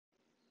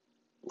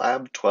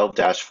Lab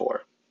 12-4.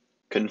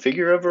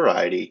 Configure a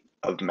variety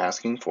of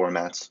masking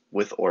formats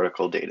with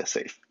Oracle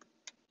DataSafe.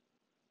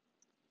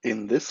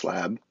 In this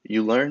lab,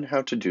 you learn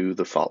how to do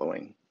the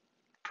following.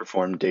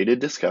 Perform data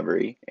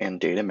discovery and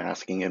data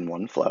masking in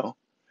one flow.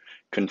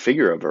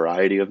 Configure a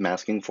variety of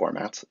masking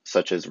formats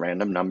such as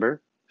random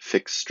number,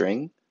 fixed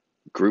string,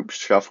 group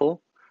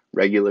shuffle,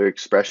 regular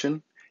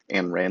expression,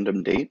 and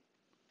random date.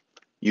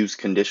 Use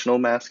conditional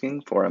masking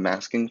for a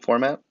masking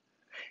format,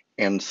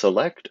 and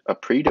select a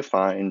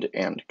predefined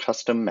and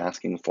custom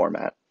masking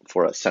format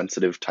for a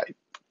sensitive type.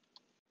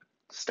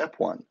 Step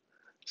 1.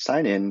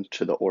 Sign in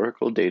to the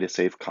Oracle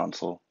DataSafe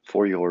console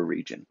for your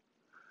region.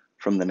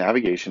 From the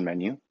navigation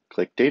menu,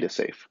 click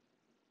DataSafe.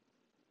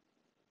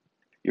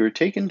 You are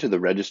taken to the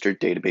Registered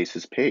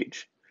Databases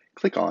page.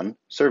 Click on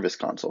Service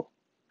Console.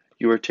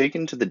 You are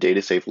taken to the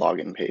DataSafe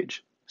login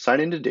page.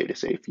 Sign into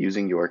DataSafe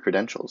using your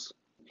credentials.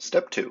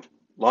 Step 2.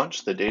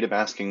 Launch the Data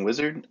Masking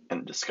Wizard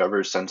and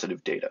discover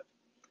sensitive data.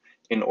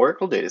 In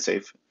Oracle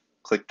DataSafe,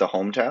 click the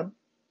Home tab,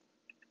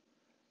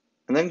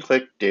 and then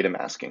click Data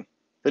Masking.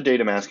 The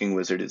Data Masking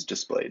Wizard is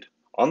displayed.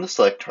 On the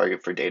Select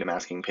Target for Data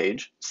Masking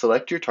page,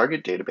 select your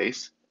target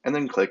database, and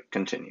then click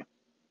Continue.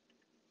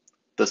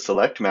 The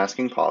Select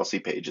Masking Policy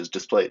page is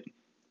displayed.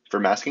 For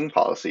masking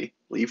policy,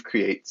 leave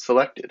Create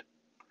selected.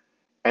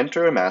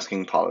 Enter a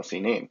masking policy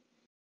name.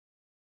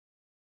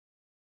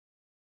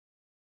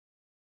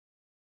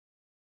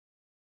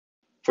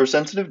 For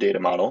Sensitive Data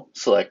Model,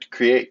 select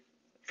Create.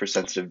 For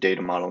Sensitive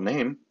Data Model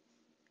name,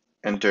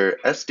 enter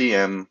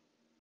SDM.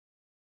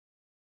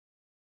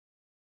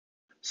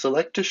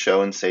 Select to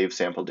show and save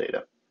sample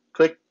data.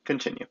 Click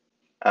Continue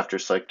after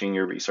selecting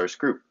your resource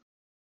group.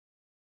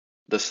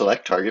 The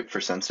Select Target for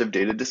Sensitive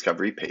Data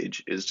Discovery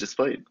page is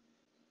displayed.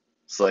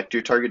 Select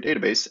your target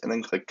database and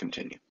then click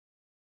Continue.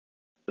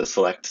 The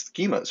Select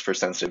Schemas for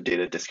Sensitive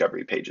Data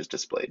Discovery page is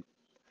displayed.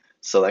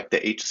 Select the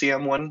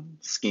HCM1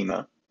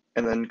 schema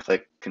and then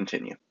click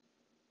Continue.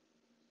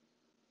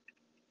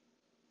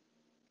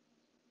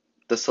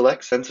 The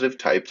Select Sensitive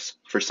Types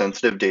for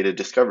Sensitive Data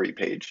Discovery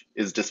page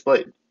is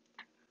displayed.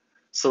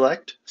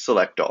 Select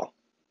All.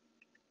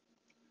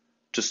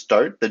 To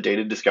start the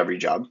data discovery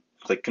job,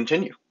 click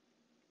Continue.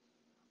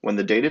 When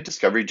the data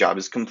discovery job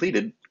is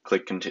completed,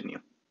 click Continue.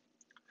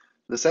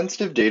 The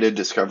Sensitive Data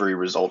Discovery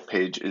result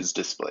page is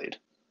displayed.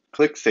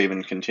 Click Save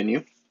and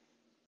Continue.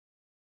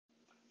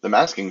 The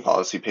Masking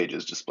Policy page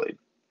is displayed.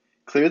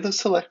 Clear the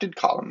selected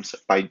columns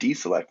by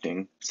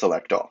deselecting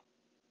Select All.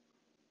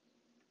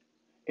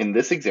 In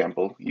this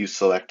example, you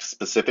select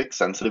specific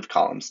sensitive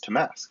columns to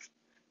mask.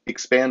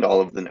 Expand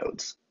all of the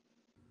nodes.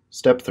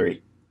 Step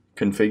 3.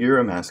 Configure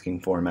a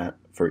masking format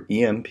for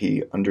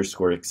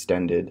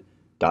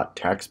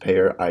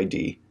EMP_extended.taxpayer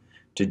ID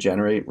to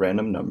generate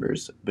random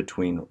numbers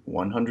between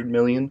 100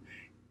 million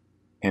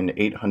and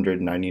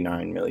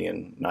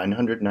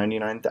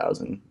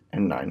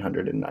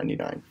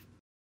 899,999,999.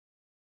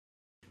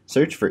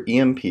 Search for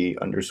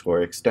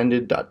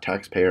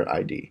EMP_extended.taxpayer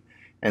ID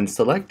and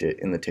select it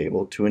in the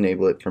table to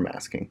enable it for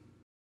masking.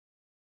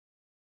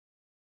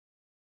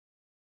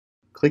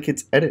 Click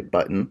its Edit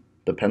button,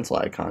 the pencil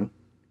icon,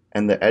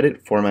 and the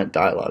Edit Format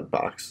dialog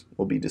box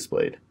will be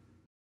displayed.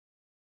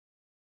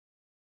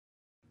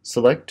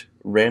 Select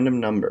Random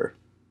Number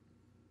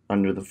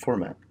under the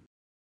format.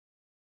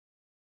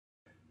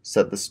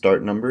 Set the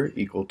start number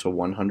equal to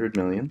 100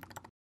 million.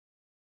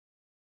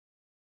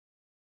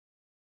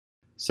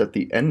 Set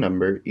the end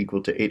number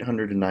equal to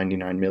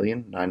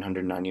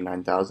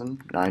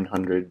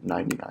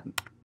 899,999,999.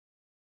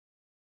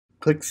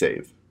 Click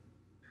Save.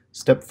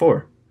 Step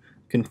 4.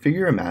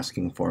 Configure a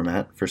masking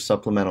format for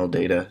Supplemental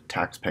Data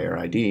Taxpayer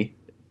ID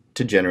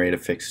to generate a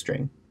fixed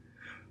string.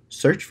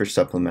 Search for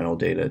Supplemental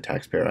Data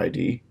Taxpayer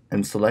ID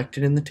and select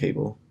it in the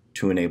table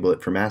to enable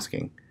it for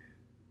masking.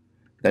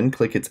 Then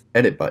click its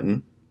Edit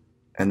button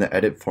and the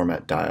Edit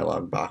Format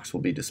dialog box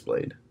will be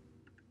displayed.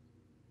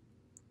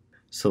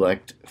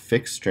 Select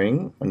Fixed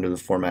String under the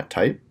format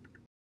type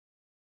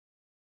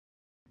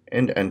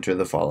and enter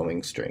the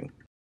following string.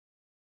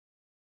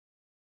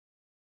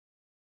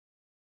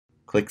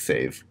 Click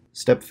Save.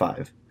 Step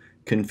 5.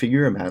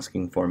 Configure a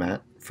masking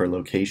format for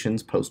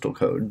locations postal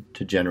code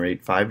to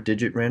generate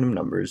 5-digit random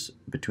numbers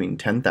between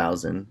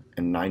 10,000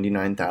 and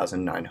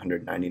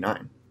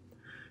 99,999.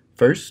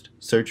 First,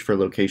 search for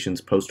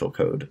locations postal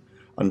code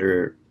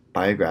under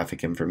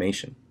biographic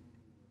information.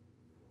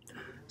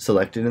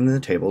 Select it in the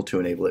table to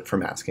enable it for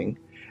masking,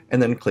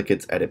 and then click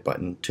its Edit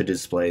button to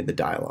display the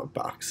dialog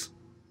box.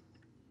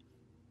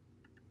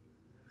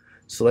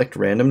 Select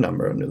Random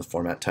Number under the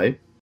format type,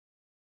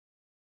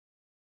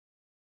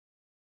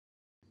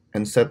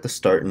 and set the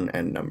start and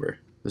end number.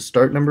 The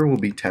start number will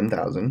be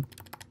 10,000,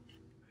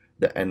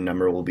 the end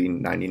number will be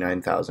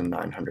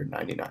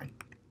 99,999.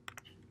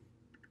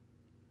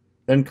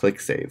 Then click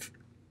Save.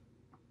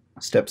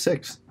 Step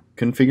 6.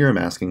 Configure a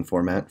masking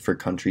format for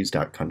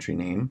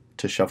countries.countryname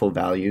to shuffle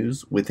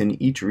values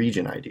within each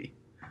region ID.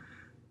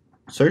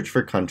 Search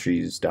for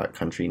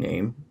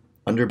countries.countryname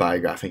under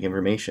biographic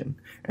information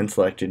and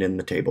select it in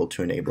the table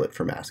to enable it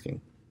for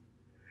masking.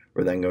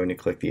 We're then going to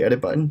click the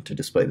Edit button to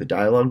display the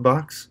dialog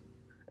box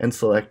and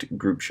select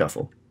Group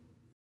Shuffle.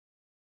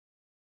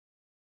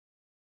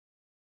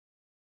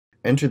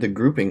 Enter the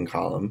grouping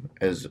column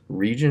as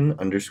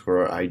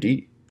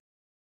region_ID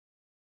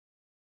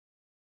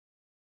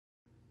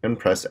and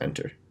press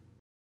Enter.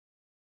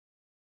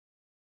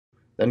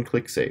 Then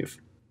click Save.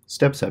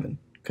 Step 7.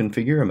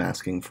 Configure a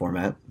masking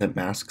format that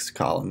masks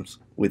columns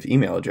with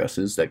email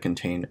addresses that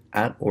contain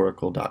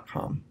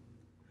 @oracle.com.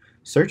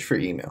 Search for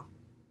email,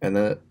 and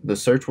the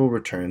search will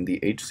return the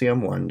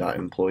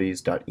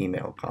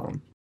hcm1.employees.email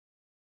column.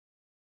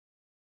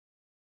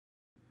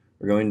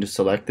 We're going to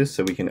select this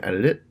so we can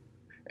edit it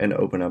and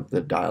open up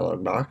the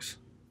dialog box.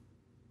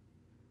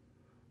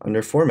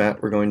 Under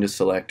Format, we're going to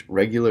select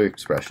Regular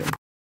Expression.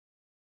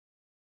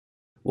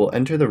 We'll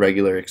enter the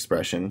regular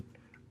expression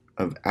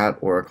of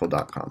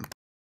 @oracle.com.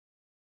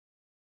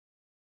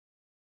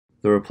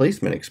 The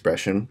replacement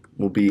expression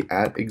will be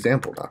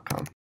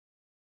 @example.com.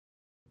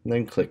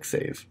 Then click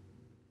Save.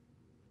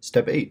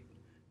 Step 8.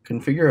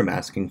 Configure a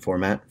masking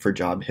format for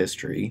job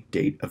history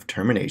date of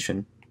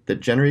termination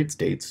that generates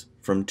dates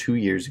from 2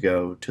 years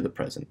ago to the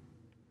present.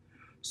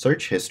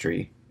 Search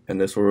History, and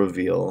this will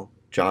reveal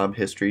job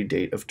history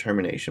date of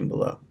termination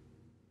below.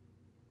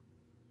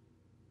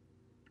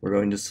 We're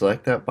going to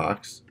select that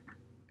box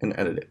and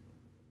edit it.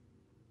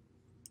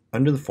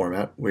 Under the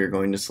format, we are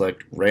going to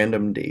select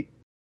Random Date.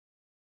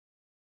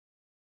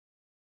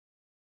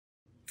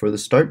 For the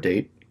start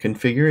date,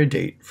 configure a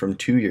date from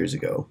 2 years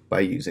ago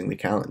by using the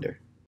calendar.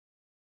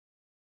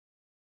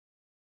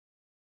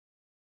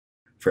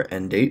 For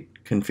end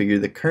date,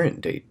 configure the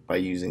current date by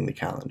using the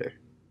calendar.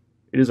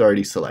 It is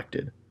already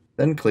selected.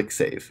 Then click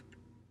Save.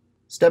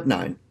 Step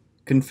 9.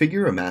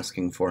 Configure a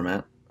masking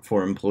format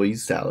for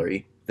employee's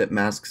salary that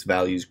masks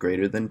values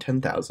greater than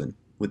 10,000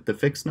 with the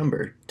fixed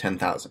number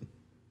 10,000.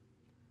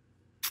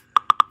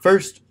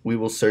 First, we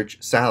will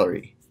search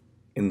Salary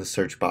in the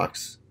search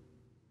box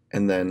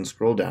and then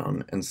scroll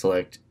down and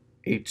select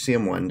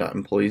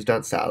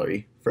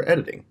hcm1.employees.salary for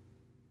editing.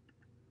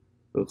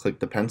 We'll click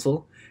the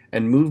pencil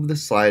and move the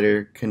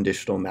slider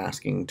Conditional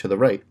Masking to the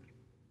right.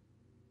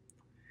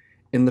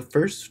 In the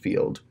first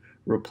field,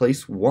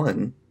 replace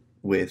 1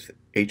 with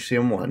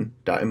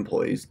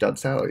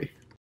hcm1.employees.salary.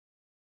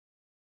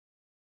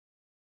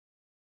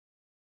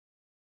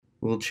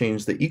 We'll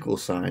change the equal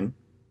sign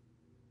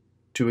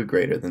to a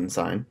greater than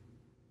sign,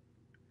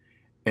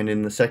 and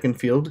in the second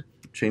field,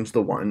 change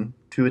the 1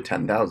 to a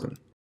 10,000.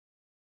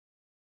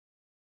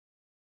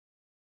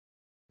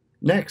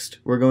 Next,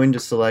 we're going to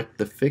select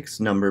the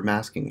fixed number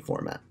masking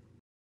format.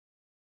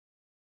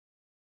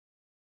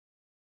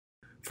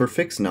 For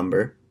fixed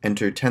number,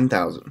 enter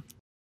 10,000.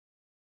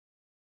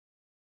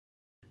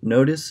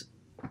 Notice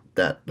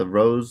that the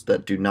rows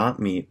that do not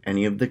meet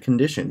any of the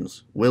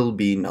conditions will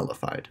be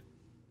nullified.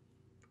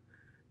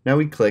 Now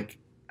we click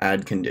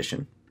Add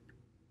Condition.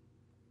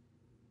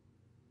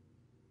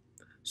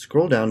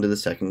 Scroll down to the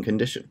second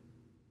condition.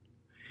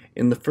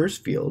 In the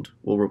first field,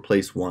 we'll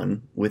replace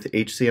 1 with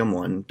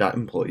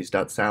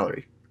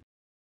hcm1.employees.salary.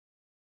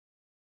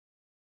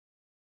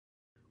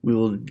 We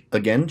will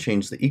again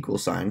change the equal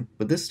sign,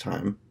 but this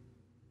time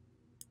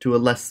to a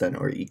less than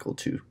or equal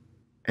to.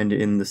 And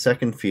in the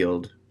second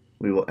field,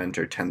 we will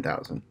enter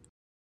 10,000.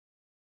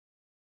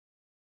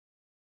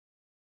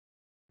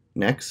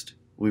 Next,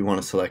 we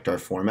want to select our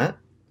format.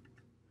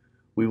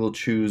 We will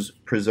choose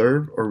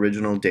Preserve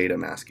Original Data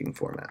Masking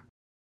Format.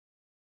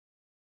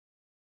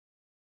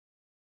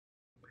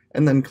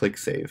 And then click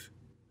Save.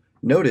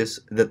 Notice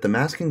that the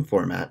masking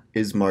format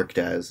is marked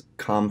as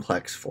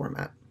Complex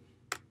Format.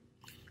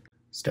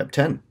 Step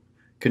 10.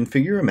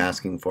 Configure a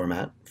masking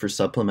format for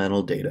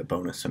supplemental data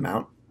bonus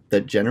amount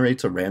that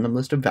generates a random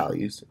list of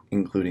values,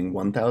 including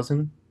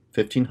 1,000,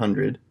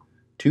 1,500,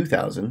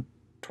 2,000,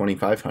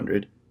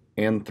 2,500,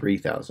 and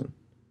 3,000.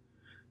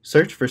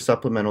 Search for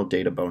supplemental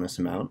data bonus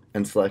amount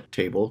and select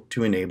Table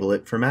to enable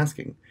it for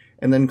masking,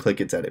 and then click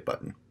its Edit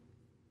button.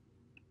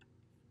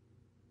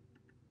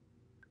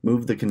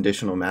 Move the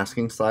conditional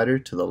masking slider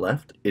to the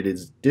left. It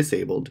is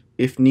disabled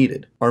if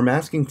needed. Our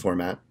masking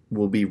format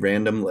will be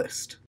random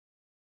list.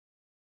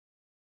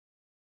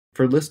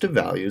 For list of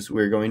values,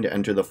 we are going to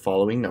enter the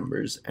following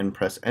numbers and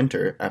press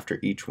Enter after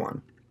each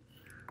one.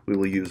 We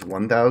will use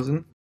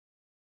 1,000,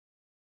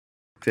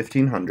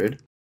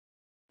 1,500,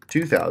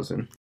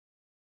 2,000,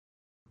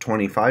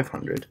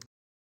 2,500,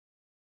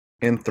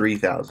 and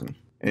 3,000.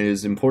 And it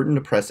is important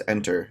to press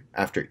Enter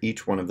after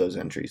each one of those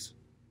entries.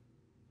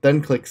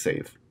 Then click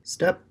Save.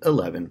 Step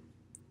 11.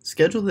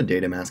 Schedule the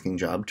data masking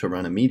job to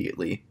run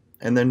immediately,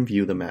 and then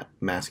view the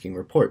masking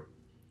report.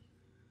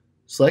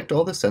 Select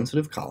all the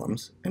sensitive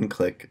columns and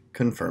click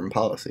Confirm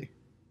Policy.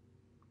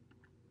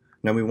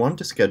 Now we want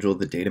to schedule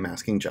the data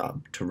masking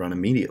job to run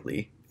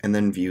immediately, and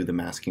then view the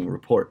masking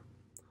report.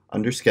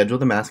 Under Schedule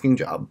the masking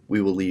job,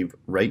 we will leave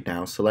Right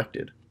Now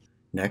selected.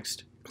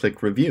 Next,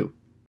 click Review.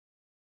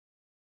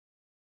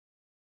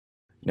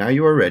 Now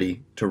you are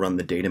ready to run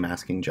the data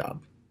masking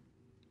job.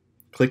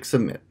 Click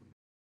Submit.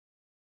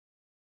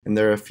 And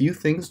there are a few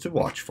things to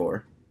watch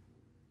for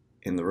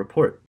in the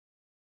report.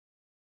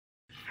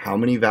 How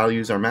many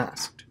values are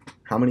masked?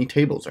 How many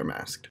tables are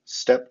masked?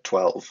 Step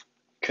 12.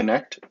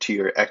 Connect to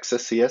your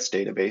Xscs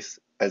database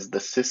as the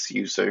Sys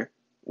user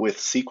with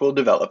SQL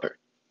Developer.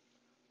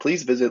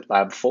 Please visit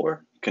Lab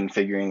 4,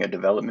 Configuring a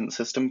Development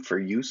System for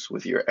Use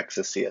with your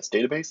Xscs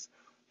database,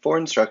 for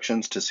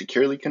instructions to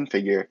securely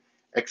configure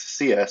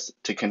Xscs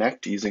to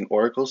connect using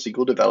Oracle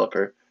SQL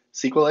Developer,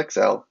 SQL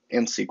XL,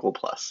 and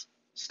SQL+.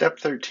 Step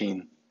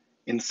 13.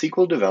 In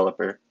SQL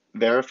Developer,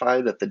 verify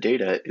that the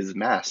data is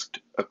masked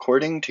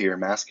according to your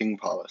masking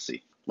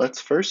policy. Let's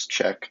first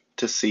check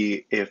to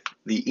see if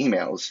the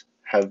emails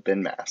have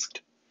been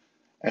masked.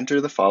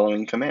 Enter the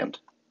following command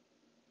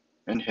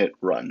and hit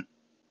Run.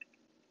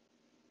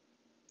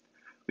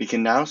 We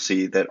can now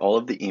see that all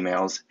of the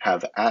emails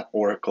have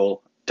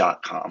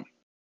 @oracle.com.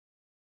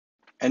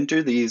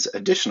 Enter these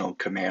additional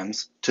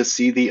commands to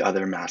see the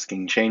other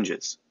masking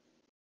changes.